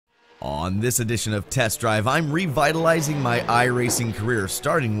On this edition of Test Drive, I'm revitalizing my iRacing career,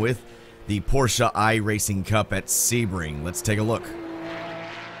 starting with the Porsche iRacing Cup at Sebring. Let's take a look.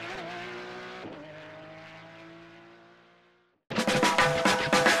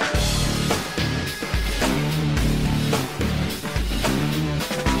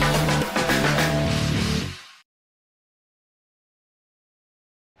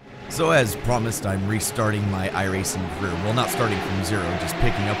 So as promised, I'm restarting my iRacing career. Well, not starting from zero, just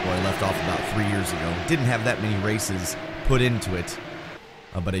picking up where I left off about 3 years ago. Didn't have that many races put into it,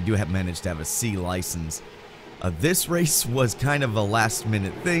 but I do have managed to have a C license. This race was kind of a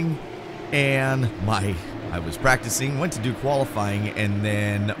last-minute thing, and I was practicing, went to do qualifying, and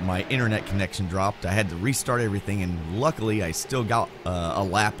then my internet connection dropped. I had to restart everything, and luckily I still got a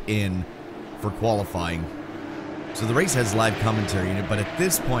lap in for qualifying. So the race has live commentary in it, but at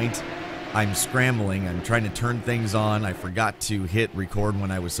this point, I'm scrambling. I'm trying to turn things on. I forgot to hit record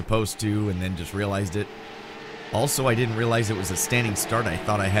when I was supposed to, and then just realized it. Also, I didn't realize it was a standing start. I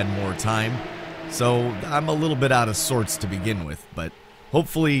thought I had more time. So I'm a little bit out of sorts to begin with, but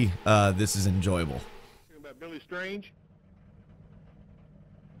hopefully this is enjoyable. About Billy Strange?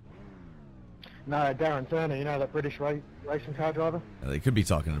 No, Darren Turner, you know, that British racing car driver? They could be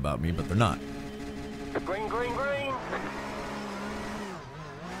talking about me, but they're not. Green, green, green!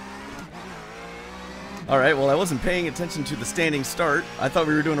 Alright, well I wasn't paying attention to the standing start. I thought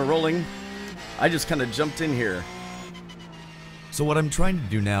we were doing a rolling. I just kind of jumped in here. So what I'm trying to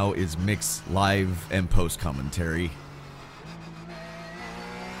do now is mix live and post commentary.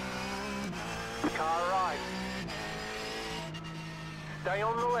 Car right. Stay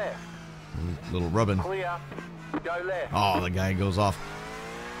on the left. Little rubbing. Clear. Go left. Oh, the guy goes off.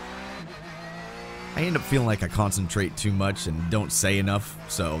 I end up feeling like I concentrate too much and don't say enough,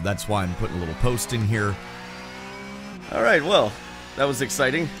 so that's why I'm putting a little post in here. Alright, well, that was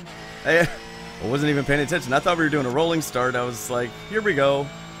exciting. I wasn't even paying attention. I thought we were doing a rolling start. I was like, here we go.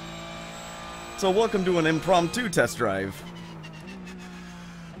 So welcome to an impromptu test drive.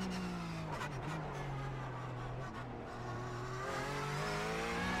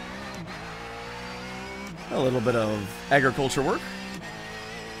 A little bit of agriculture work.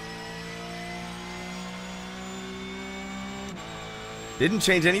 Didn't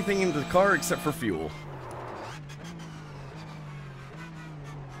change anything in the car except for fuel.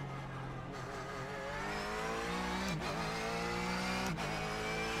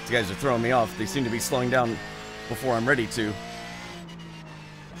 These guys are throwing me off. They seem to be slowing down before I'm ready to.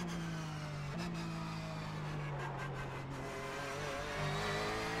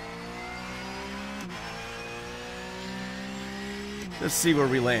 Let's see where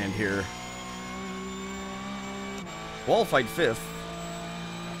we land here. Qualified 5th.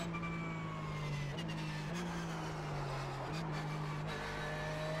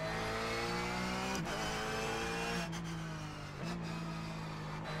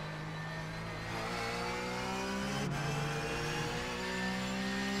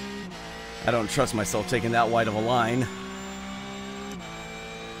 I don't trust myself taking that wide of a line.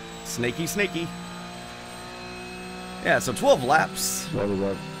 Snaky, snaky. Yeah, so 12 laps.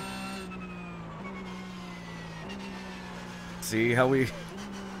 See how we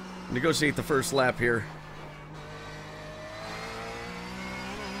negotiate the first lap here.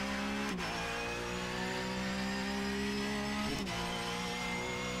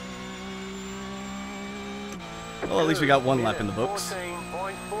 Well, at least we got one lap in the books.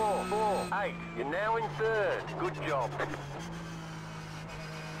 14.448. You're now in third. Good job.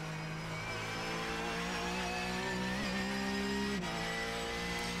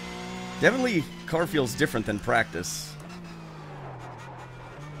 Definitely, car feels different than practice.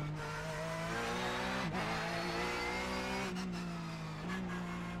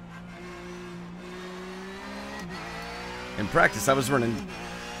 In practice, I was running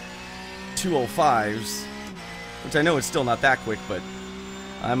 205s, which I know is still not that quick, but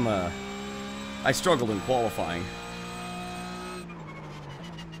I struggled in qualifying.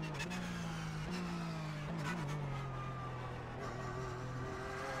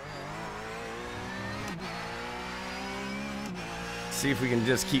 See if we can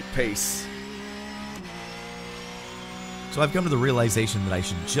just keep pace. So I've come to the realization that I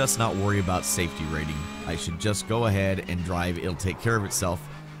should just not worry about safety rating. I should just go ahead and drive. It'll take care of itself.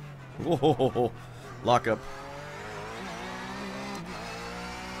 Whoa, lock up.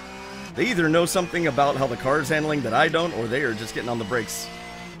 They either know something about how the car is handling that I don't, or they are just getting on the brakes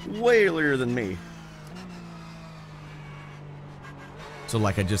way earlier than me. So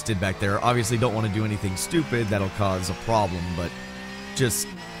like I just did back there, obviously don't want to do anything stupid that'll cause a problem, but just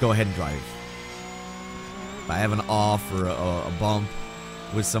go ahead and drive. If I have an off or a bump,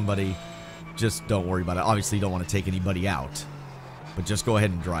 with somebody, just don't worry about it. Obviously, you don't want to take anybody out, but just go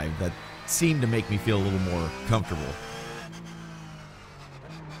ahead and drive. That seemed to make me feel a little more comfortable.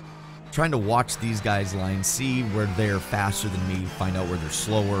 Trying to watch these guys' lines, see where they're faster than me, find out where they're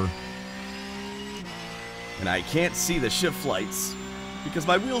slower. And I can't see the shift lights because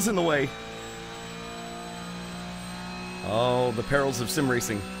my wheel's in the way. Oh, the perils of sim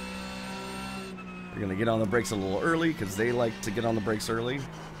racing. We're going to get on the brakes a little early because they like to get on the brakes early.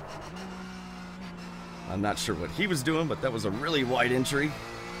 I'm not sure what he was doing, but that was a really wide entry.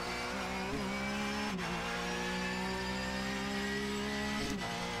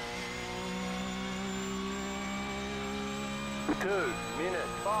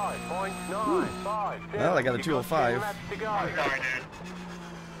 Well, I got a 205. I'm sorry, dude.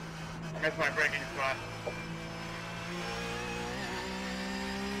 I missed my braking spot.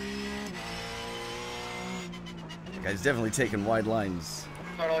 The guy's definitely taking wide lines.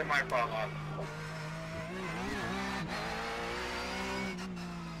 Totally my fault, love.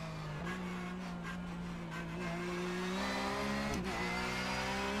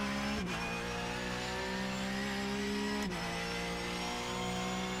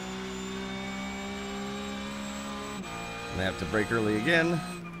 I have to brake early again.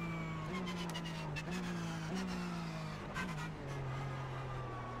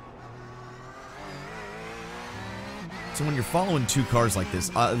 So when you're following two cars like this,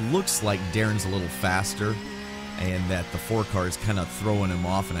 it looks like Darren's a little faster and that the 4 car is kind of throwing him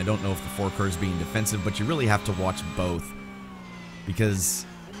off, and I don't know if the 4 car is being defensive, but you really have to watch both because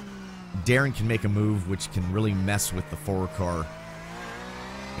Darren can make a move which can really mess with the 4 car,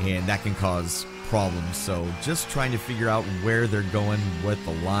 and that can cause problems. So just trying to figure out where they're going, what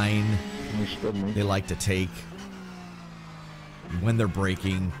the line they like to take, when they're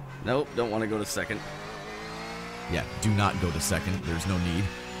braking. Nope, don't want to go to second. Yeah, do not go to second. There's no need.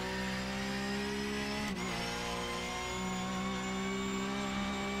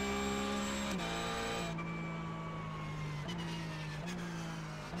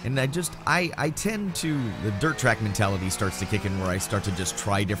 And I tend to, the dirt track mentality starts to kick in where I start to just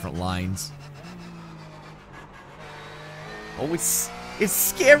try different lines. Oh, it's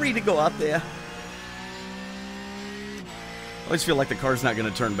scary to go out there. I always feel like the car's not going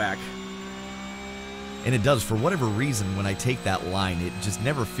to turn back. And it does, for whatever reason, when I take that line, it just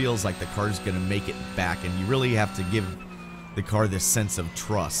never feels like the car's going to make it back. And you really have to give the car this sense of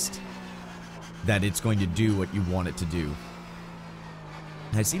trust that it's going to do what you want it to do.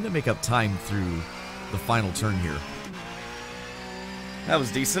 And I seem to make up time through the final turn here. That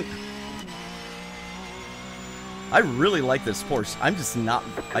was decent. I really like this Porsche. I'm just not...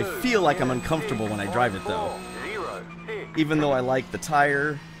 I feel like I'm uncomfortable when I drive it, though. Even though I like the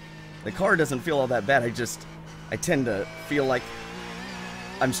tire, the car doesn't feel all that bad. I tend to feel like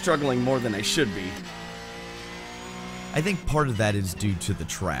I'm struggling more than I should be. I think part of that is due to the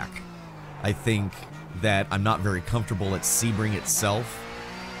track. I think that I'm not very comfortable at Sebring itself,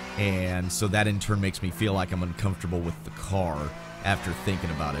 and so that in turn makes me feel like I'm uncomfortable with the car after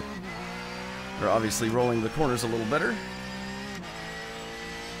thinking about it. We're obviously rolling the corners a little better.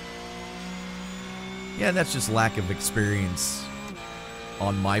 Yeah, that's just lack of experience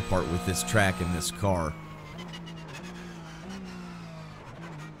on my part with this track and this car.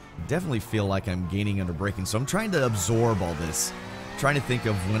 Definitely feel like I'm gaining under braking, so I'm trying to absorb all this. Trying to think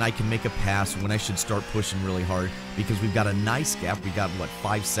of when I can make a pass, when I should start pushing really hard, because we've got a nice gap. We got, what,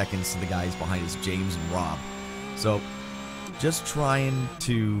 5 seconds to the guys behind us, James and Rob. So, just trying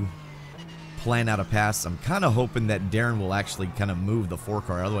to plan out a pass. I'm kind of hoping that Darren will actually kind of move the 4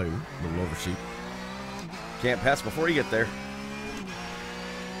 car out of the way. Ooh, a little overshoot. Can't pass before you get there.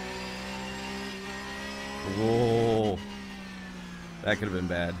 Whoa. That could have been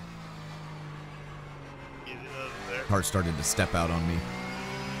bad. Car started to step out on me.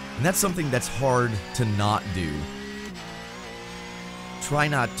 And that's something that's hard to not do. Try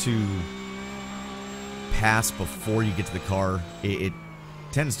not to pass before you get to the car. It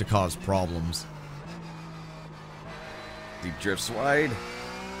tends to cause problems. Deep drifts wide.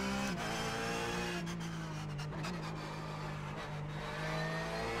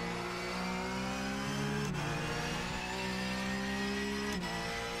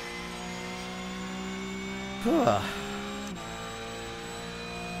 Huh.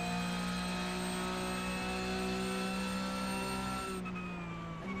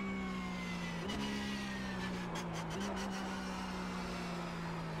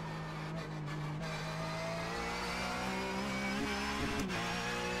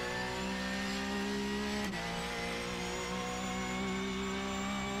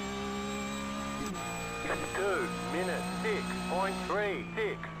 2 minutes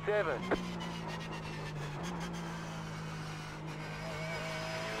 6.367.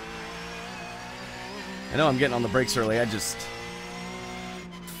 I know I'm getting on the brakes early. I just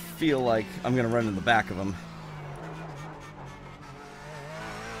feel like I'm going to run in the back of them.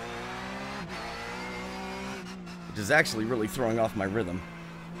 Which is actually really throwing off my rhythm.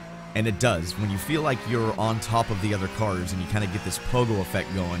 And it does. When you feel like you're on top of the other cars and you kind of get this pogo effect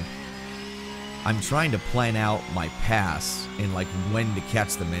going, I'm trying to plan out my pass and like when to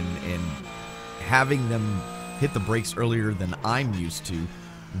catch them, and having them hit the brakes earlier than I'm used to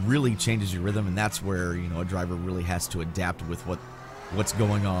really changes your rhythm, and that's where, you know, a driver really has to adapt with what's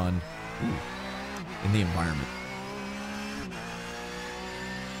going on in the environment.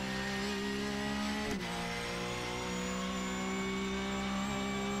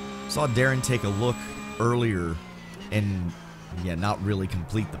 Saw Darren take a look earlier and, yeah, not really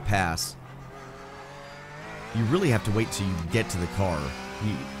complete the pass. You really have to wait till you get to the car.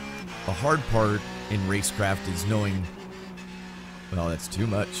 The hard part in racecraft is knowing, well, that's too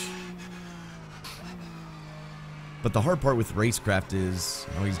much. But the hard part with racecraft is,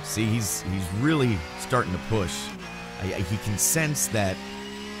 you know, he's really starting to push. He can sense that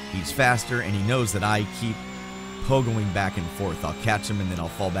he's faster, and he knows that I keep pogoing back and forth. I'll catch him and then I'll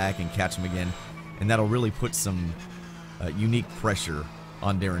fall back and catch him again, and that'll really put some unique pressure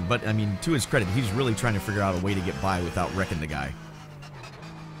on Darren. But I mean, to his credit, he's really trying to figure out a way to get by without wrecking the guy.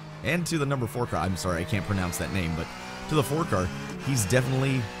 And to the number 4 car, I'm sorry, I can't pronounce that name, but to the 4 car, he's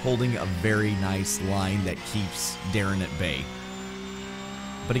definitely holding a very nice line that keeps Darren at bay.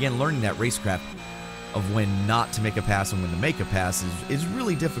 But again, learning that racecraft of when not to make a pass and when to make a pass is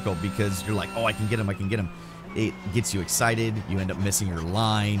really difficult, because you're like, oh, I can get him, I can get him. It gets you excited, you end up missing your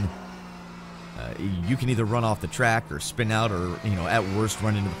line. You can either run off the track or spin out, or, you know, at worst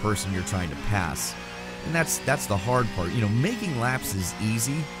run into the person you're trying to pass. And that's the hard part. You know, making laps is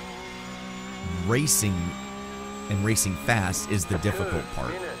easy. Racing and racing fast is the difficult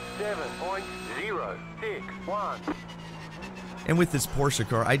part. 7.061. And with this Porsche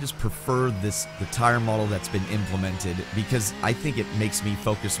car, I just prefer the tire model that's been implemented, because I think it makes me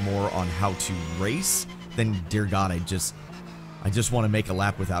focus more on how to race than, dear God, I just want to make a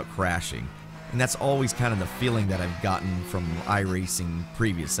lap without crashing. And that's always kind of the feeling that I've gotten from iRacing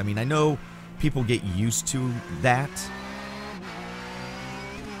previous. I mean, I know people get used to that.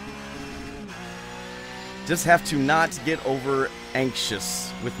 Just have to not get over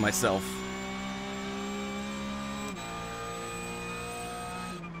anxious with myself.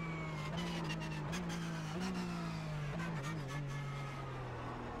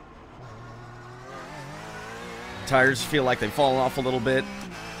 Tires feel like they've fallen off a little bit,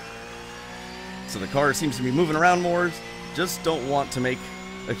 so the car seems to be moving around more. Just don't want to make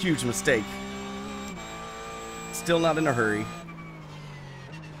a huge mistake. Still not in a hurry.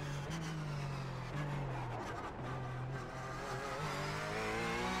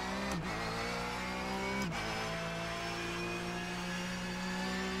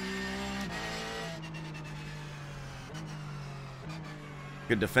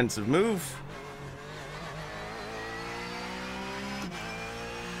 Good defensive move.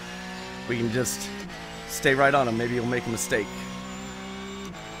 We can just stay right on him. Maybe he'll make a mistake.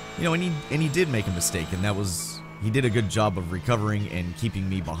 You know, and he did make a mistake, and that was, he did a good job of recovering and keeping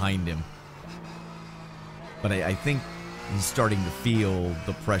me behind him. But I think he's starting to feel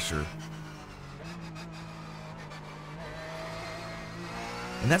the pressure.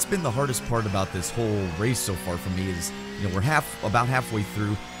 And that's been the hardest part about this whole race so far for me is, you know, we're about halfway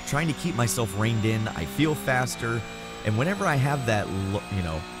through, trying to keep myself reined in. I feel faster. And whenever I have that, you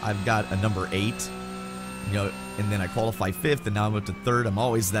know, I've got a number 8, you know, and then I qualify 5th, and now I'm up to 3rd. I'm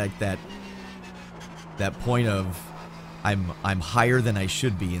always like that point of I'm higher than I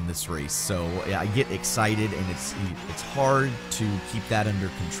should be in this race. So yeah, I get excited, and it's hard to keep that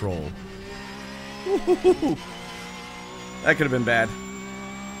under control. That could have been bad.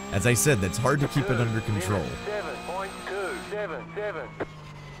 As I said, that's hard to keep it under control. 7.277.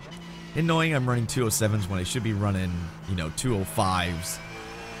 And knowing I'm running 207s when I should be running, you know, 205s,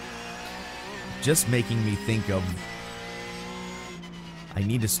 just making me think of, I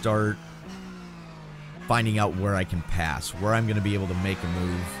need to start finding out where I can pass, where I'm going to be able to make a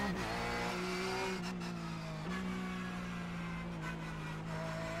move.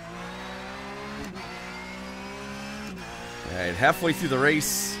 Alright, halfway through the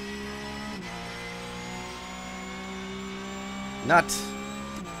race. Not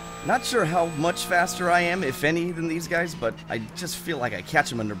sure how much faster I am, if any, than these guys, but I just feel like I catch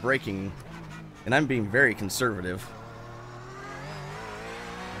them under braking, and I'm being very conservative.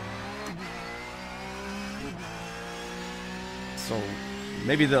 So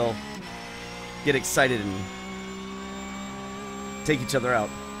maybe they'll get excited and take each other out.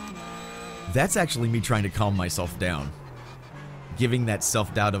 That's actually me trying to calm myself down. Giving that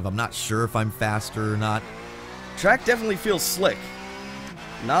self-doubt of I'm not sure if I'm faster or not. Track definitely feels slick.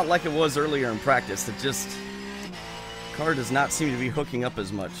 Not like it was earlier in practice. It just... car does not seem to be hooking up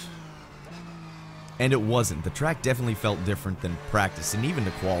as much. And it wasn't. The track definitely felt different than practice and even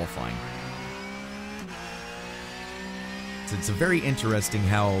to qualifying. It's a very interesting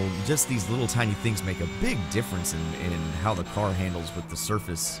how just these little tiny things make a big difference in how the car handles with the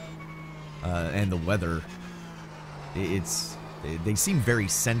surface and the weather. They seem very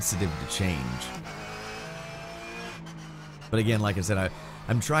sensitive to change. But again, like I said,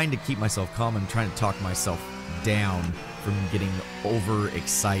 I'm trying to keep myself calm. I'm trying to talk myself down from getting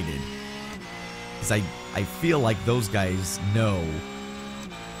overexcited. Because I feel like those guys know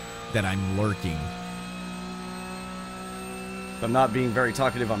that I'm lurking. If I'm not being very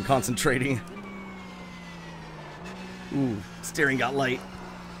talkative, I'm concentrating. Ooh, steering got light.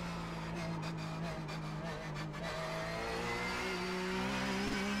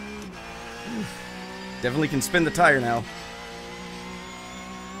 Definitely can spin the tire now.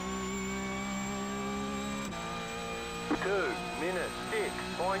 Minutes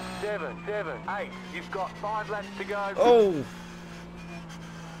 6.778. You've got 5 laps to go. Oh!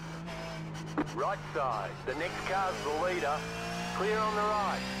 Right side. The next car's the leader. Clear on the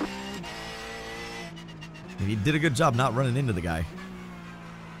right. He did a good job not running into the guy.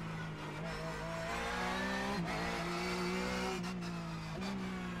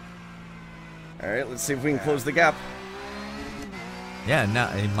 Alright, let's see if we can close the gap. Yeah, now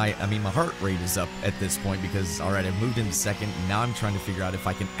my heart rate is up at this point because, alright, I've moved into second, and now I'm trying to figure out if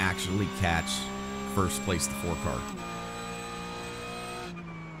I can actually catch first place the 4 car.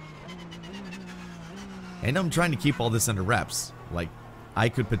 And I'm trying to keep all this under wraps. Like, I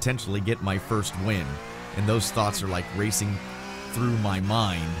could potentially get my first win, and those thoughts are like racing through my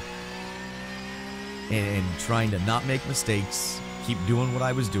mind. And trying to not make mistakes, keep doing what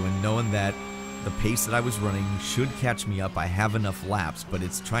I was doing, knowing that the pace that I was running should catch me up. I have enough laps, but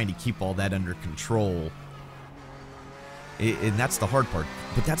it's trying to keep all that under control. And that's the hard part.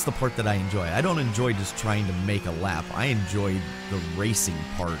 But that's the part that I enjoy. I don't enjoy just trying to make a lap. I enjoy the racing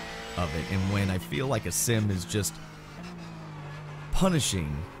part of it. And when I feel like a sim is just punishing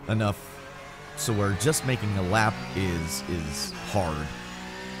enough so where just making a lap is hard,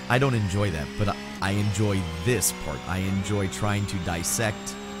 I don't enjoy that. But I enjoy this part. I enjoy trying to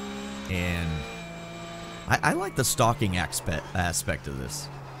dissect, and I like the stalking aspect of this.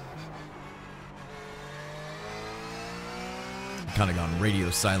 I've kind of gone radio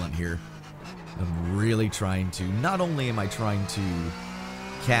silent here. I'm really trying to, not only am I trying to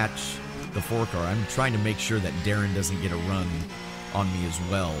catch the 4 car, I'm trying to make sure that Darren doesn't get a run on me as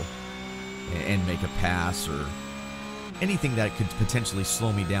well and make a pass or anything that could potentially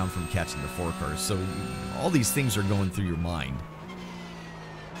slow me down from catching the 4 cars. So all these things are going through your mind.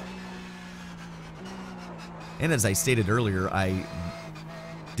 And as I stated earlier, I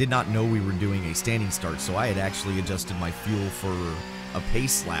did not know we were doing a standing start, so I had actually adjusted my fuel for a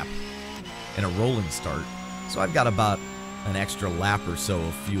pace lap and a rolling start. So I've got about an extra lap or so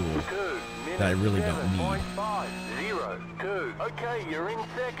of fuel that I really don't need. 5:02. Okay, you're in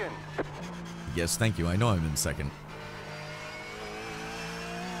second. Yes, thank you. I know I'm in second.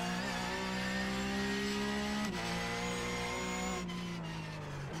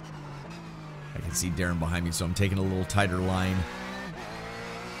 I can see Darren behind me, so I'm taking a little tighter line.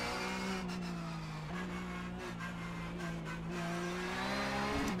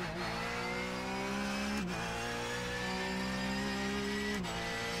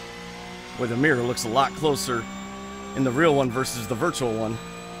 Boy, the mirror looks a lot closer in the real one versus the virtual one.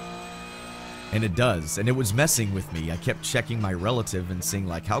 And it does. And it was messing with me. I kept checking my relative and seeing,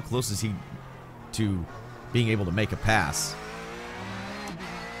 like, how close is he to being able to make a pass.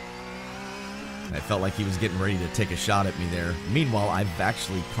 I felt like he was getting ready to take a shot at me there. Meanwhile, I've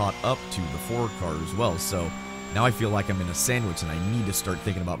actually caught up to the 4 car as well, so now I feel like I'm in a sandwich and I need to start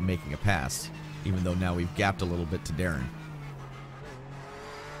thinking about making a pass, even though now we've gapped a little bit to Darren.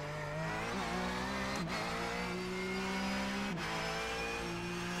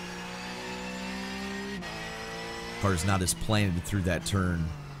 Car's not as planted through that turn.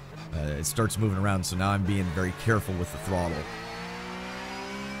 It starts moving around, so now I'm being very careful with the throttle.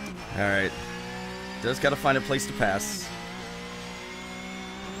 Alright. Just gotta find a place to pass.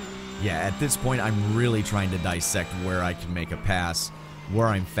 Yeah, at this point, I'm really trying to dissect where I can make a pass, where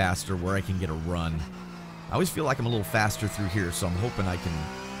I'm faster, where I can get a run. I always feel like I'm a little faster through here, so I'm hoping I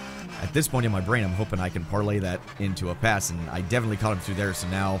At this point in my brain, I'm hoping I can parlay that into a pass, and I definitely caught him through there, so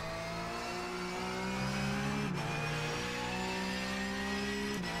now...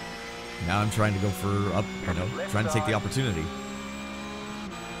 Now I'm trying to go for up, you know, trying to take the opportunity.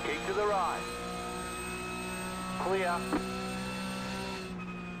 Keep to the right. Clear.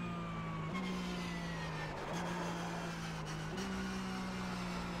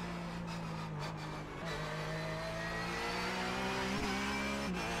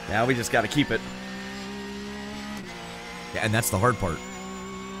 Now we just got to keep it. Yeah, and that's the hard part.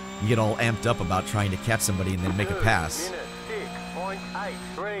 You get all amped up about trying to catch somebody and then make a pass.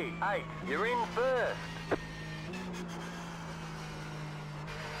 6.838. You're in first.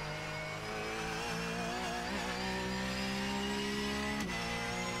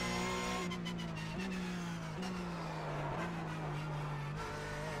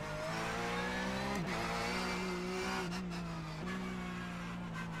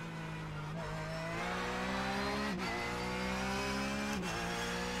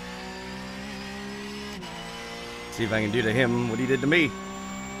 See if I can do to him what he did to me.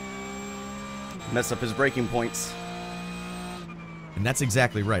 Mess up his braking points. And that's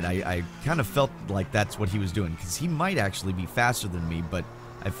exactly right. I kind of felt like that's what he was doing, because he might actually be faster than me, but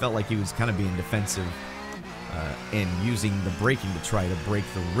I felt like he was kind of being defensive and using the braking to try to break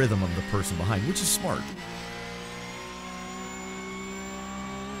the rhythm of the person behind, which is smart.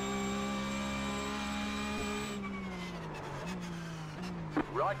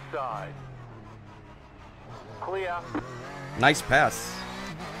 Right side. Clear. Nice pass.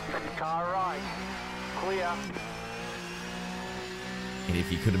 Car right. Clear. And if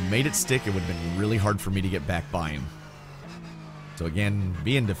he could have made it stick, it would have been really hard for me to get back by him. So again,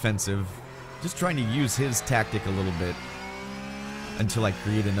 being defensive, just trying to use his tactic a little bit until I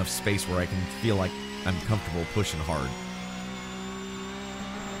create enough space where I can feel like I'm comfortable pushing hard.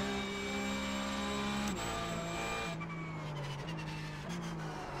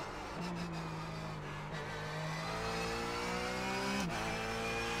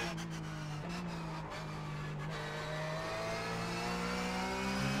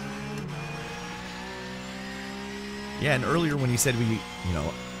 Yeah, and earlier when he said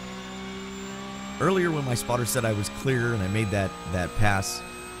earlier when my spotter said I was clear and I made that pass,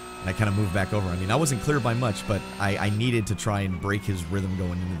 and I kind of moved back over. I mean, I wasn't clear by much, but I needed to try and break his rhythm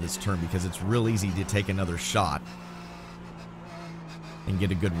going into this turn, because it's real easy to take another shot and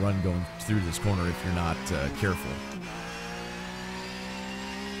get a good run going through this corner if you're not careful.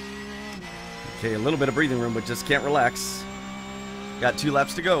 Okay, a little bit of breathing room, but just can't relax. Got 2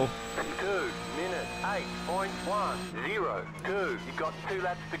 laps to go. 2 minutes 8.10. 2. You've got 2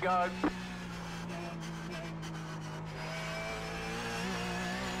 laps to go.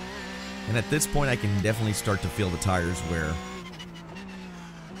 And at this point, I can definitely start to feel the tires wear.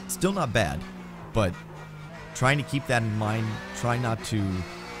 Still not bad, but trying to keep that in mind. Try not to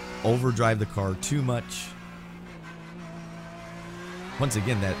overdrive the car too much. Once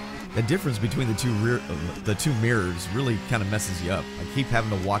again, that difference between the two mirrors really kind of messes you up. I keep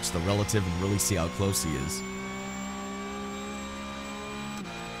having to watch the relative and really see how close he is.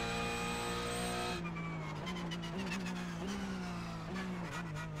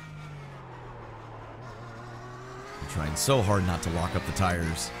 I'm trying so hard not to lock up the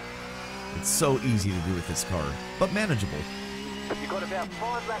tires. It's so easy to do with this car, but manageable. You've got about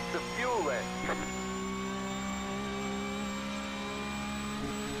 5 laps of fuel left.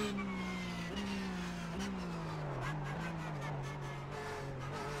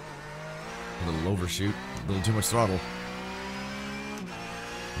 A little overshoot, a little too much throttle.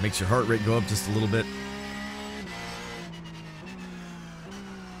 Makes your heart rate go up just a little bit.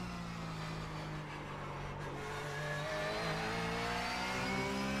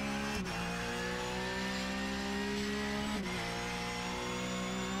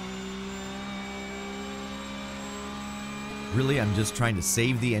 Really, I'm just trying to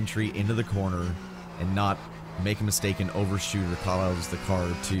save the entry into the corner and not make a mistake and overshoot or cause the car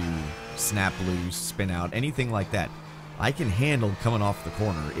to snap loose, spin out, anything like that. I can handle coming off the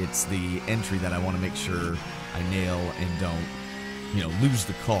corner. It's the entry that I want to make sure I nail and don't, lose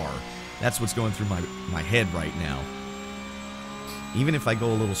the car. That's what's going through my head right now. Even if I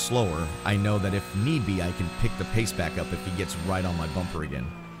go a little slower, I know that if need be, I can pick the pace back up if he gets right on my bumper again.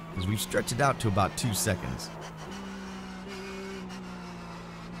 Because we've stretched it out to about 2 seconds.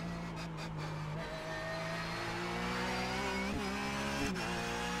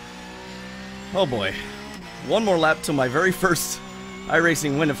 Oh boy. One more lap till my very first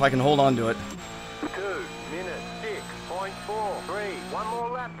iRacing win if I can hold on to it. 2 minutes 6.43. One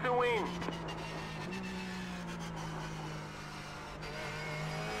more lap to win.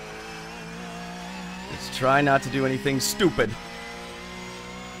 try not to do anything stupid.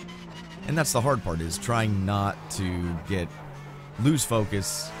 And that's the hard part, is trying not to lose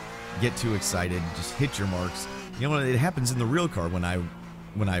focus, get too excited, just hit your marks. You know, it happens in the real car when I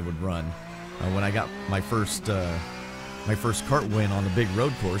would run. When I got my first kart win on the big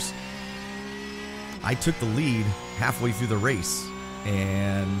road course, I took the lead halfway through the race,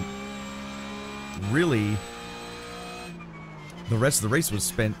 and really the rest of the race was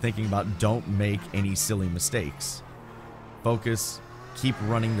spent thinking about don't make any silly mistakes. Focus, keep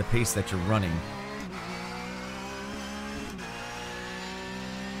running the pace that you're running.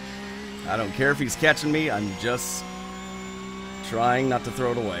 I don't care if he's catching me, I'm just trying not to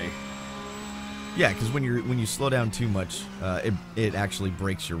throw it away. Yeah, because when you slow down too much, it actually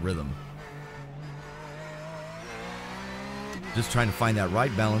breaks your rhythm. Just trying to find that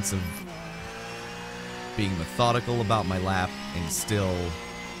right balance of being methodical about my lap and still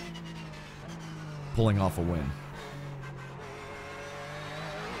pulling off a win.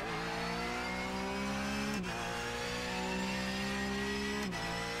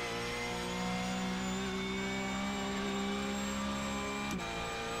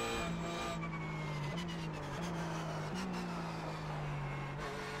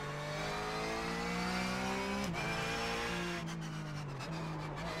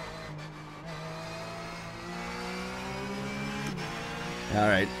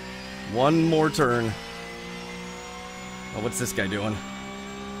 Alright, one more turn. Oh, what's this guy doing?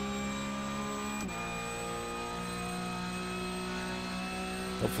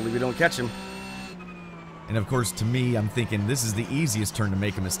 Hopefully we don't catch him. And of course, to me, I'm thinking this is the easiest turn to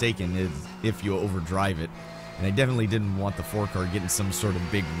make a mistake in, is if you overdrive it. And I definitely didn't want the 4-car getting some sort of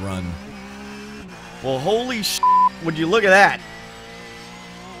big run. Well, holy sh**, would you look at that?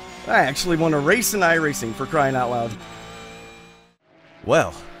 I actually won a race in iRacing, for crying out loud.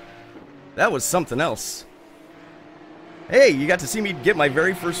 Well, that was something else. Hey, you got to see me get my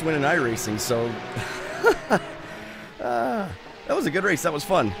very first win in iRacing, so that was a good race. That was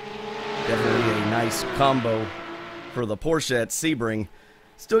fun. Definitely a nice combo for the Porsche at Sebring.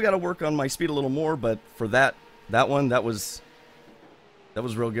 Still got to work on my speed a little more, but for that one, that was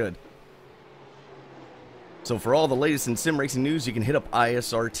real good. So for all the latest in sim racing news, you can hit up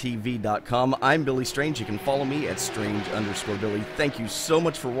isrtv.com. I'm Billy Strange. You can follow me at Strange_Billy. Thank you so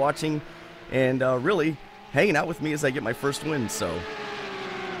much for watching and really hanging out with me as I get my first win. So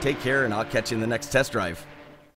take care, and I'll catch you in the next test drive.